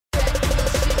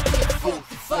So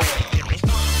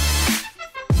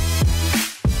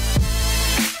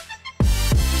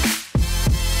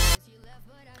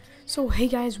hey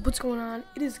guys, what's going on?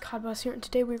 It is Codboss here, and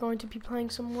today we're going to be playing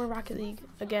some more Rocket League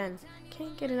again.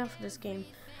 Can't get enough of this game.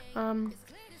 So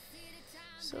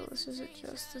let's just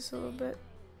adjust this a little bit.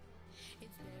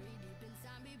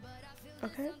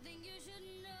 Okay.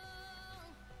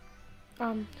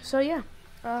 So yeah,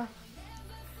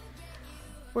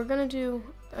 we're gonna do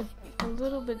a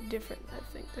little bit different, I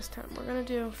think, this time. We're gonna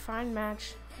do find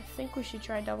match. I think we should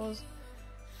try doubles,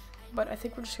 but I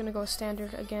think we're just gonna go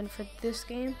standard again for this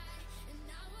game.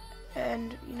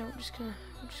 And you know, we're just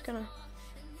gonna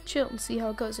chill and see how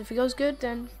it goes. If it goes good,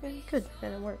 then good,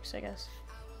 then it works, I guess.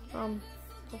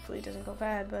 Hopefully it doesn't go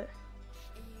bad, but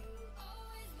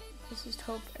let's just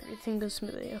hope everything goes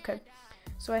smoothly. Okay,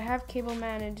 so I have cable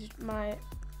managed my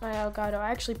Elgato.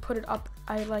 I actually put it up.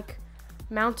 I like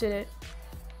mounted it,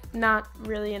 not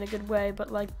really in a good way,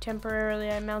 but like temporarily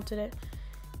I mounted it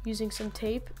using some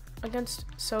tape against,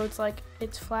 so it's like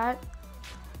it's flat.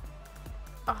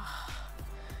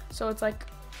 So it's like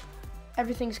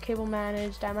everything's cable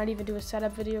managed. I might even do a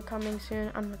setup video coming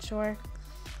soon. I'm not sure,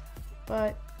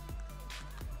 but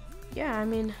yeah, I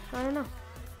mean, I don't know.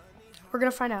 We're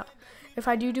gonna find out. If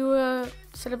I do a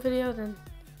setup video, then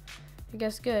I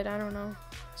guess good. I don't know.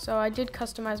 So I did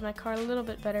customize my car a little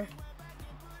bit better.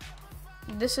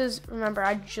 This is, remember,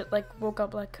 I just like woke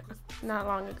up like not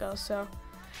long ago, so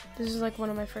this is like one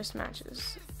of my first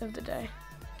matches of the day.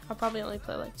 I'll probably only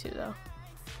play like 2 though,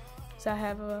 because I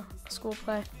have a school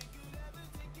play.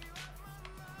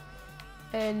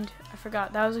 And I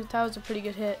forgot, that was a pretty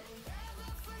good hit.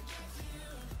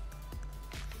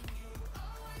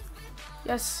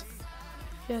 Yes,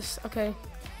 yes, okay.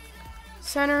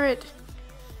 Center it.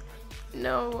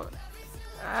 No.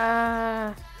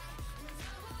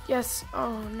 Yes.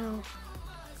 Oh no.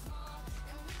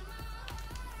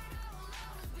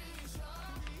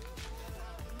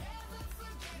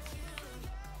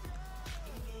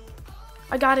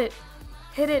 I got it.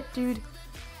 Hit it, dude.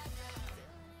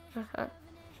 Alright,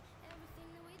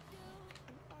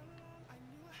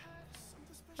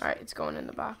 it's going in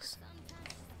the box.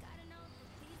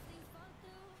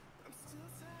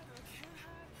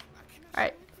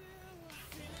 Alright.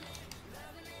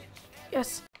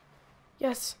 Yes.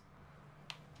 Yes.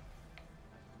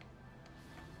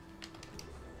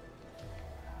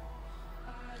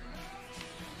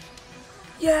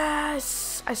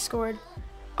 Yes! I scored.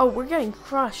 Oh, we're getting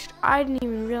crushed. I didn't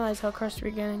even realize how crushed we're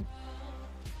getting.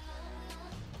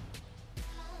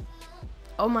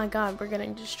 Oh my god, we're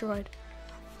getting destroyed.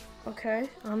 Okay,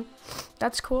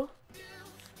 that's cool.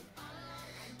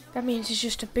 That means it's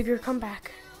just a bigger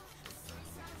comeback.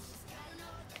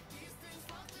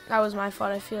 That was my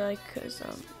fault, I feel like, because,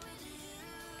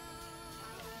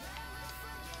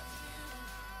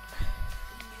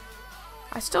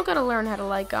 I still gotta learn how to,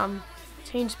 like,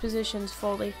 change positions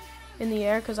fully in the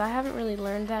air, because I haven't really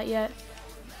learned that yet.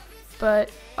 But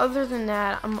other than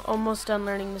that, I'm almost done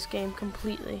learning this game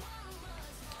completely.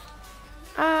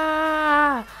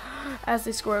 As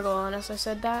they score a goal on us, I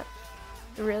said that.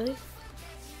 Really?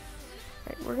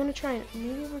 Alright, we're gonna try and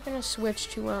maybe we're gonna switch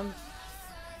to I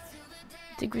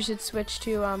think we should switch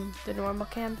to the normal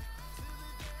cam.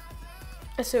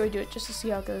 Let's say we do it just to see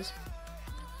how it goes.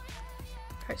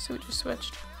 Alright, so we just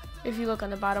switched. If you look on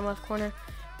the bottom left corner,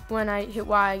 when I hit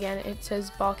Y again, it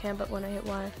says ball cam, but when I hit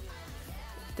Y,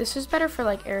 this is better for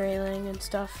like aerialing and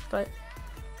stuff, but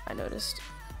I noticed.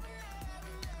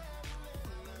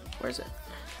 Where's it?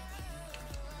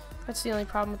 That's the only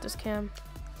problem with this cam.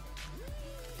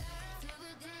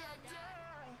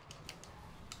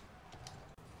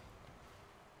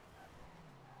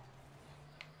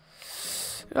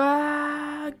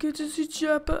 Good to see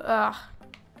Jetta.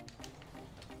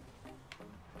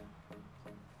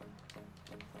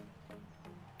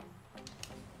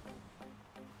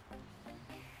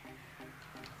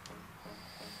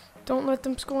 Don't let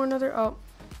them score another. Oh.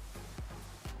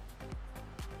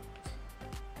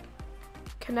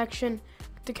 Connection.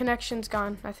 The connection's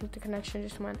gone. I think the connection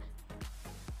just went.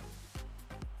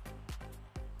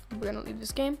 We're gonna leave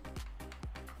this game.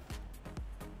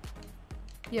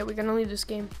 Yeah, we're gonna leave this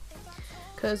game,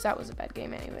 because that was a bad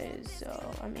game anyways,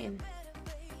 so, I mean,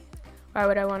 why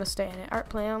would I want to stay in it? Art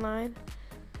play online,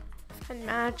 and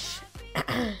match.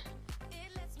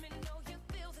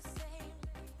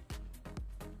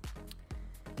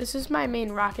 This is my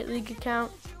main Rocket League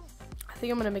account. I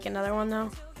think I'm gonna make another one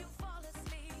though.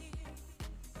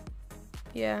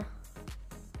 Yeah.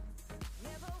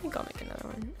 I think I'll make another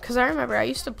one. Because I remember I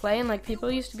used to play and like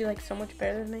people used to be like so much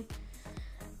better than me.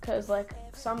 Because like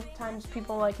sometimes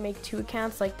people like make 2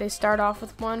 accounts. Like they start off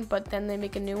with one, but then they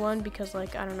make a new one because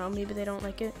like I don't know, maybe they don't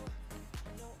like it,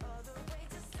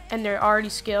 and they're already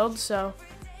skilled. So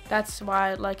that's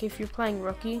why, like, if you're playing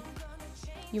rookie,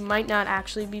 you might not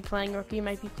actually be playing rookie. You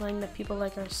might be playing the people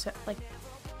like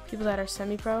people that are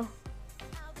semi-pro.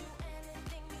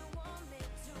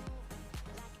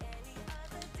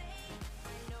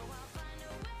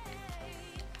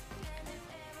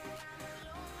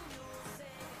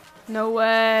 No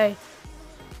way.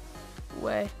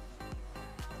 Way.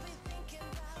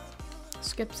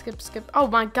 Skip, skip, skip. Oh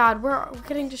my god, we're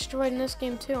getting destroyed in this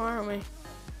game too, aren't we?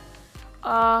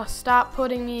 Stop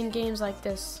putting me in games like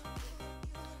this.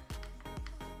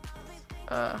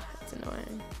 It's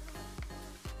annoying.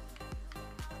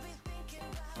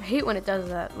 I hate when it does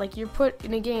that. Like, you're put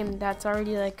in a game that's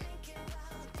already like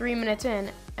 3 minutes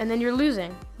in, and then you're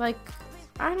losing. Like,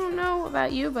 I don't know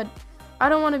about you, but I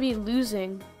don't want to be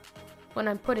losing when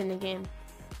I'm put in a game.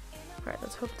 Alright,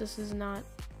 let's hope this is not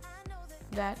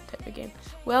that type of game.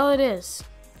 Well, it is.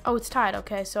 Oh, it's tied.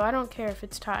 Okay, so I don't care if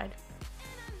it's tied.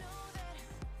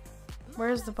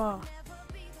 Where's the ball?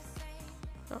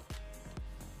 Oh.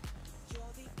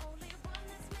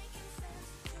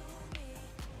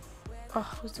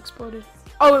 Oh, it was exploded.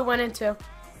 Oh, it went into.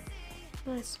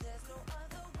 Nice.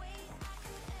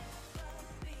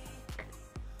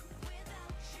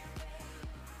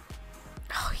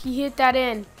 Oh, he hit that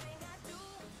in.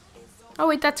 Oh,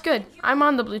 wait, that's good. I'm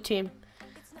on the blue team.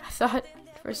 I thought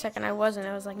for a second I wasn't.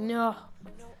 I was like, no.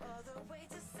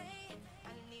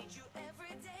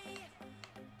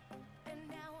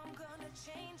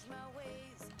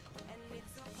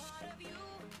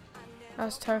 That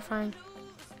was terrifying.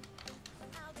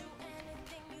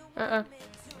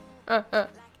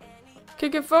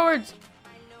 Kick it forwards.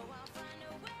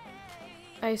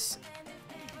 Nice.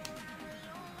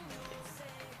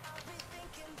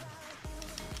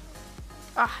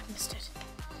 Ah, I missed it.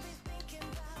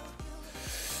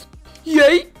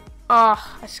 Yay!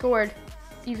 Ah, I scored.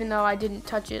 Even though I didn't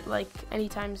touch it like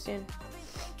anytime soon.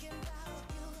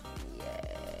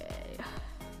 Yay.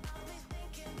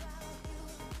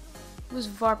 It was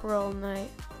Varper all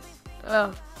night.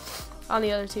 Oh, on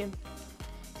the other team.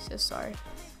 So sorry.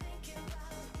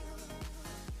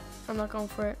 I'm not going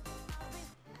for it.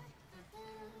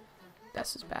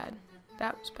 This is bad.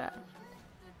 That was bad.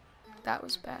 That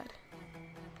was bad.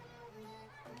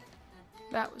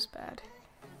 That was bad.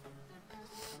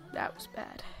 That was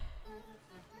bad.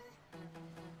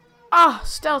 Ah,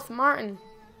 Stealth Martin.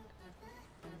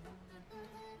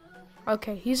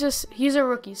 Okay, he's a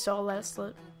rookie, so I'll let it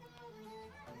slip.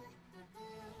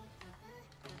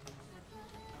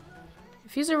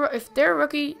 If they're a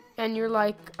rookie and you're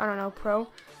like, I don't know, pro,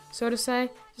 so to say,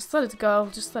 just let it go.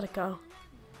 Just let it go.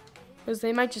 Because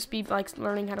they might just be like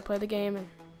learning how to play the game, and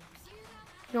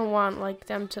you don't want like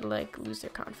them to like lose their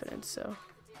confidence. So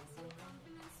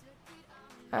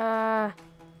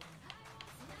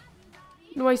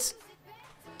noise.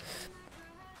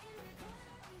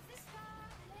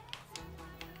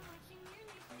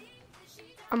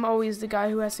 I'm always the guy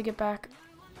who has to get back.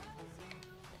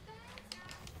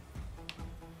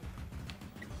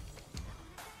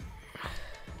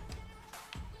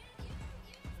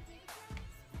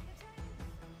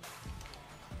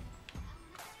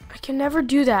 I can never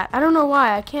do that. I don't know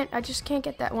why. I just can't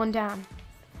get that one down.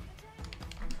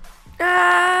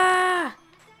 Ah!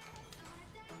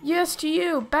 Yes to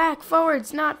you. Back,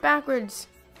 forwards, not backwards.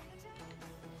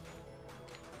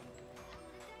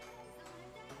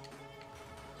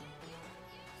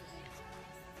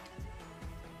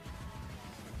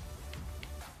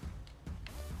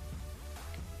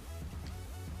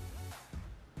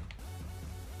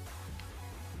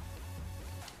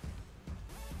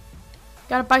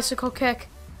 Got a bicycle kick.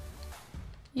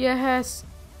 Yes.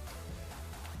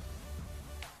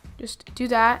 Just do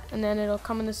that, and then it'll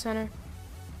come in the center.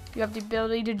 You have the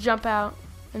ability to jump out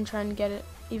and try and get it,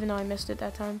 even though I missed it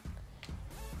that time.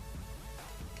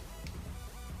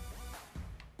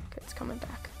 Okay, it's coming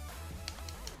back.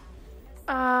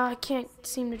 I can't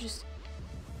seem to just...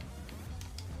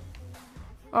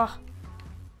 Oh.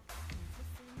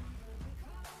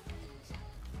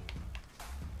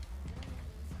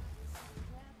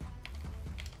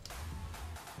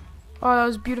 Oh, that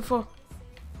was beautiful.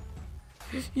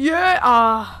 Yeah.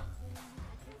 Ah.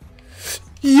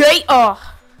 Yay.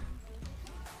 Ah.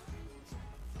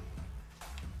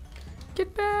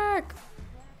 Get back.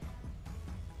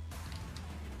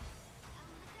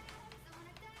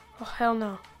 Oh, hell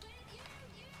no.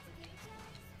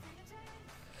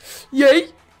 Yay.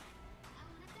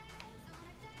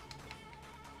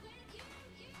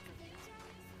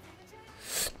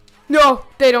 No.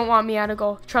 They don't want me at a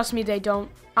goal. Trust me, they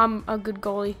don't. I'm a good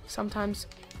goalie sometimes.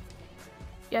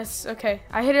 Yes, okay.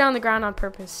 I hit it on the ground on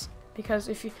purpose. Because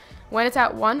when it's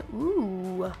at 1,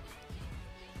 ooh. I'll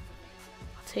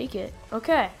take it.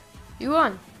 Okay. You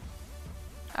won.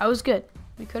 That was good.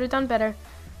 We could have done better,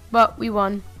 but we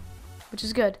won, which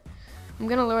is good. I'm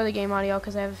going to lower the game audio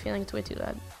because I have a feeling it's way too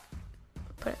loud.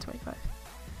 Put it at 25.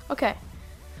 Okay.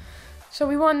 So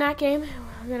we won that game.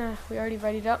 We already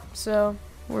readied up, so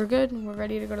we're good. We're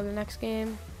ready to go to the next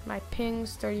game. My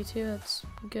ping's 32. That's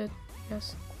good, I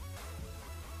guess.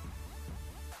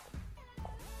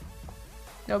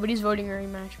 Nobody's voting a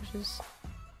rematch, which is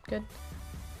good.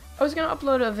 I was gonna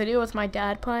upload a video with my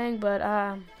dad playing, but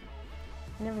I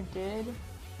never did.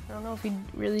 I don't know if he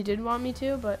really did want me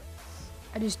to, but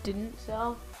I just didn't.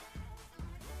 So,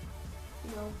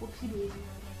 you know, whoopsie daisy.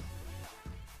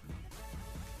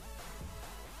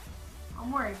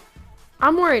 I'm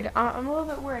worried. I'm a little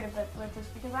bit worried with this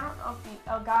because I don't know if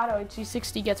the Elgato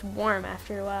G60 gets warm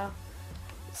after a while.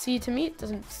 See, to me, it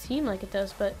doesn't seem like it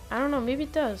does, but I don't know. Maybe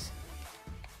it does.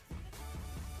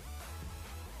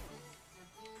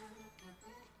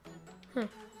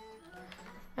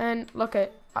 And look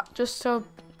at, just so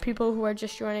people who are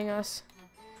just joining us,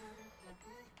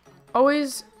 you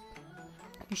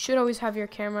should always have your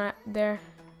camera there.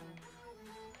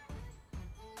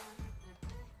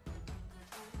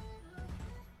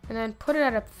 And then put it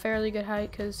at a fairly good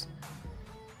height, because,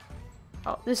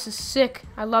 oh, this is sick.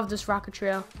 I love this rocket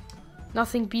trail.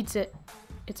 Nothing beats it.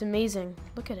 It's amazing.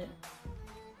 Look at it.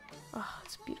 Oh,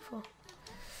 it's beautiful.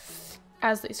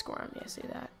 As they score on me, I say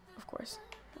that, of course.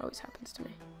 It always happens to me.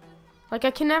 Like,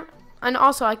 I can never, and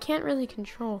also, I can't really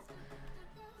control.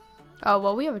 Oh,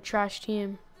 well, we have a trash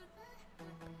team.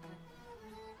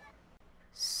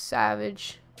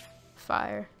 Savage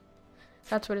Fire.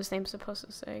 That's what his name's supposed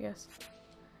to say, I guess.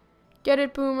 Get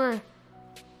it, Boomer.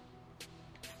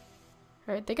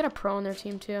 Alright, they got a pro on their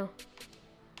team, too.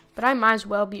 But I might as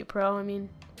well be a pro, I mean.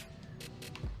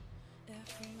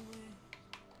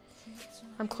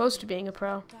 I'm close to being a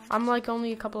pro. I'm like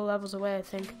only a couple of levels away, I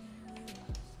think.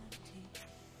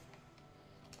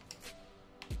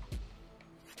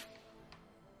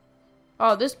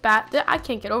 Oh, this I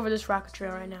can't get over this rocket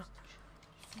trail right now.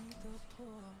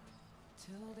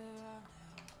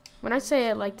 When I say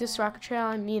I like this rocket trail,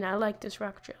 I mean I like this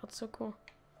rocket trail. It's so cool.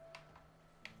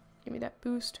 Give me that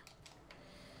boost.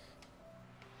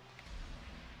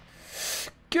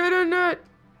 Get in it!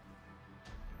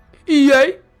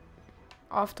 Yay!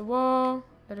 Off the wall.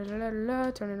 Turn it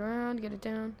around. Get it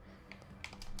down.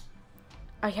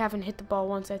 I haven't hit the ball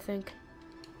once, I think.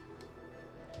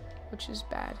 Which is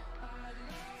bad.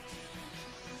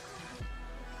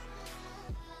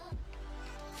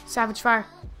 Savage Fire.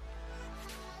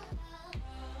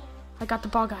 I got the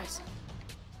ball, guys.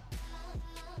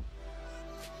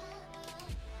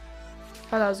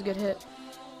 Oh, that was a good hit.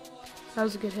 That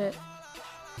was a good hit.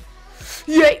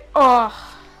 Yay! Oh!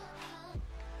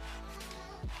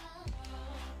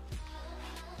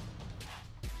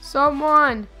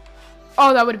 Someone!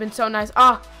 Oh, that would have been so nice.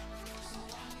 Ah!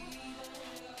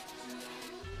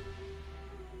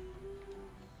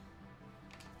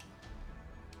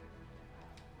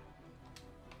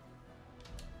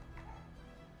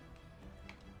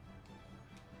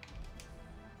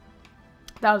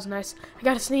 That was nice. I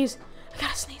gotta sneeze. I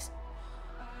gotta sneeze.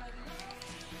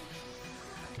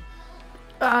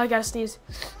 I gotta sneeze.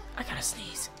 I gotta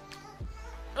sneeze.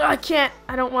 I can't.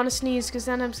 I don't want to sneeze because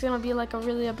then I'm just gonna be like a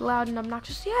really loud and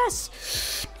obnoxious.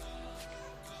 Yes.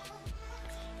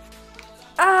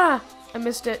 Ah! I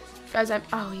missed it, guys.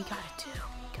 Oh, you got it too.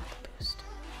 You got the boost.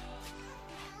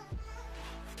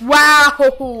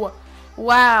 Wow!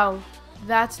 Wow,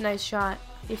 that's a nice shot.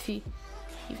 If he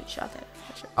even shot that.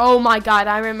 Oh my God!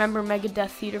 I remember Megadeth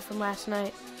Theater from last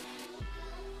night.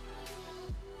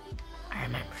 I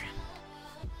remember him.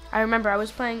 I remember. I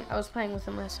was playing with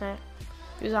him last night.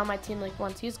 He was on my team like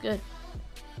once. He's good.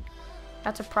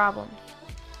 That's a problem.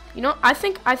 You know, I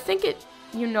think it.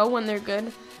 You know when they're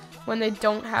good, when they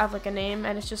don't have like a name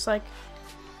and it's just like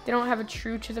they don't have a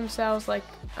true to themselves, like,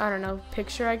 I don't know,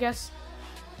 picture, I guess.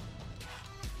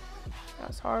 That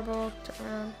was horrible. Turn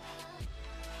around.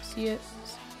 See it.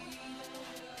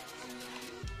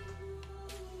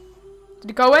 Did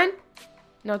it go in?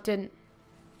 No, it didn't.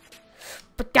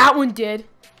 But that one did.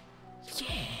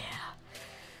 Yeah.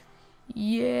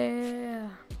 Yeah.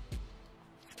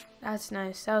 That's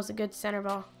nice. That was a good center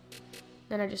ball.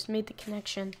 Then I just made the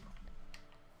connection.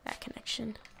 That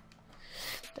connection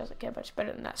doesn't get much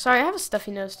better than that. Sorry, I have a stuffy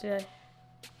nose today.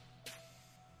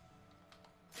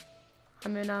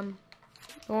 I'm in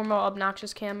normal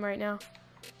obnoxious cam right now.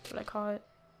 That's what I call it.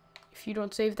 If you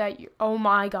don't save that, oh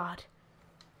my god.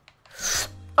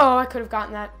 Oh, I could have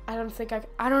gotten that. I don't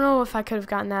know if I could have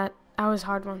gotten that. That was a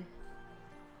hard one.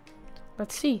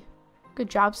 Let's see. Good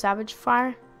job, Savage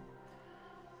Fire.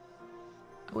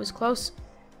 I was close.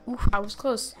 Ooh, I was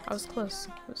close. I was close.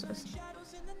 What was this?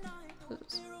 What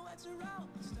was this?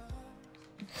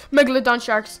 Megalodon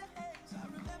Sharks.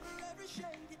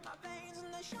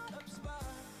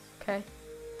 Okay.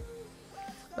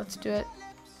 Let's do it.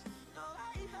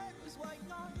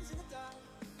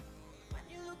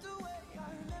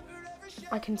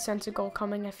 I can sense a goal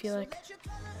coming, I feel like.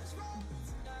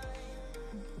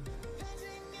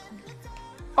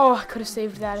 Oh, I could have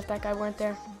saved that if that guy weren't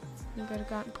there. I could have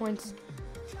gotten points.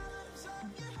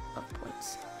 Love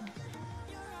points.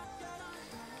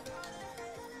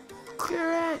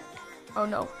 Clear it! Oh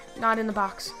no, not in the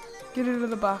box. Get it into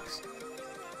the box.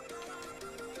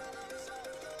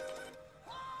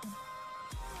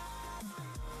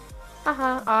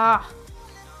 Ah.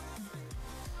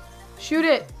 Shoot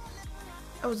it!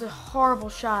 That was a horrible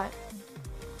shot.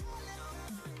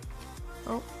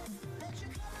 Oh.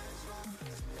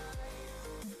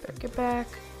 Better get back.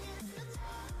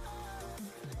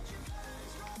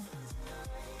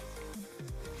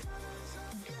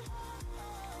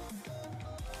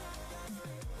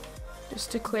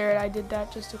 Just to clear it, I did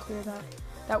that just to clear that.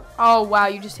 Oh wow,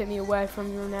 you just hit me away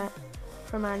from your net,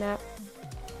 from our net.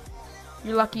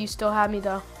 You're lucky you still have me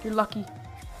though. You're lucky.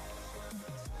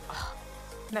 Oh,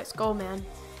 nice goal, man.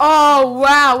 Oh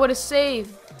wow, what a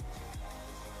save!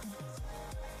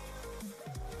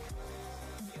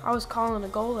 I was calling a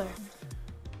goal there.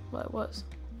 Well, it was,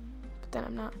 but then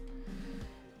I'm not.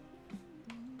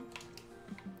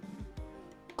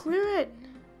 Clear it.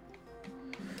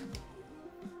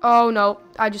 Oh no,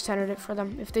 I just entered it for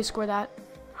them. If they score that.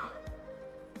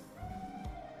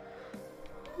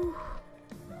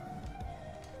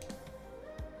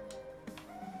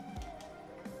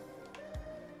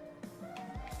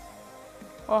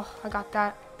 Oh, I got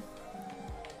that.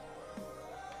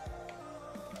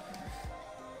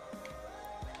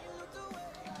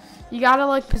 You gotta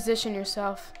like position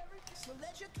yourself.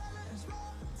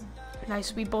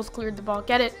 Nice, we both cleared the ball.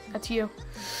 Get it, that's you.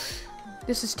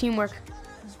 This is teamwork.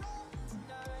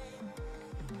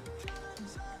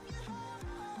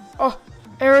 Oh,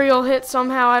 aerial hit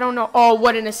somehow, I don't know. Oh,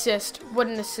 what an assist. What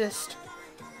an assist.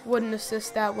 What an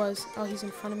assist that was. Oh, he's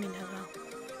in front of me now though.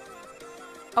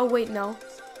 Oh wait, no.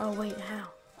 Oh wait, how?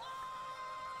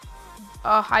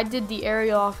 I did the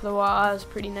aerial off the wall. That was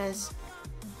pretty nice.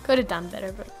 Could have done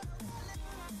better, but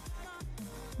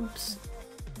oops.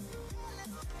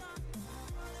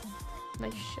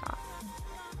 Nice shot.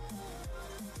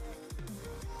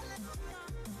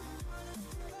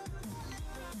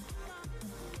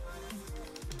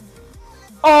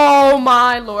 Oh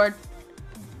my lord.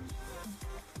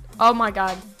 Oh my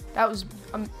god. That was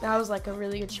like a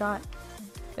really good shot.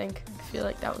 I feel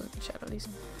like that was a good shot at least.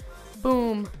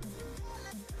 Boom.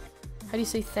 How do you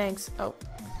say thanks? Oh.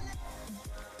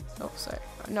 Oh, sorry.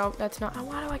 No, that's not.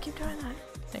 Why do I keep doing that?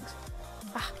 Thanks.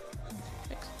 Ah.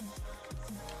 Thanks.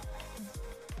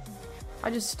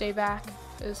 I just stay back.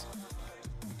 Cause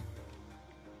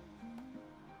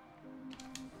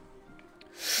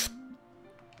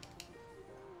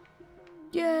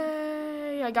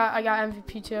yay! I got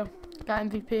MVP too. I got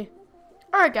MVP.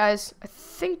 Alright guys, I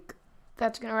think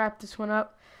that's gonna wrap this one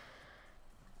up.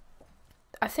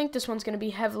 I think this one's gonna be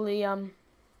heavily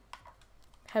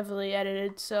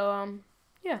edited, so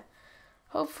yeah.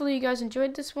 Hopefully you guys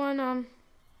enjoyed this one.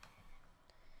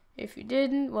 If you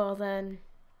didn't, well then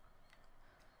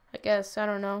I guess I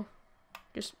don't know.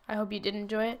 I hope you did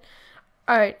enjoy it.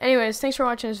 Alright, anyways, thanks for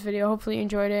watching this video. Hopefully you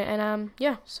enjoyed it, and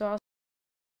yeah, so I'll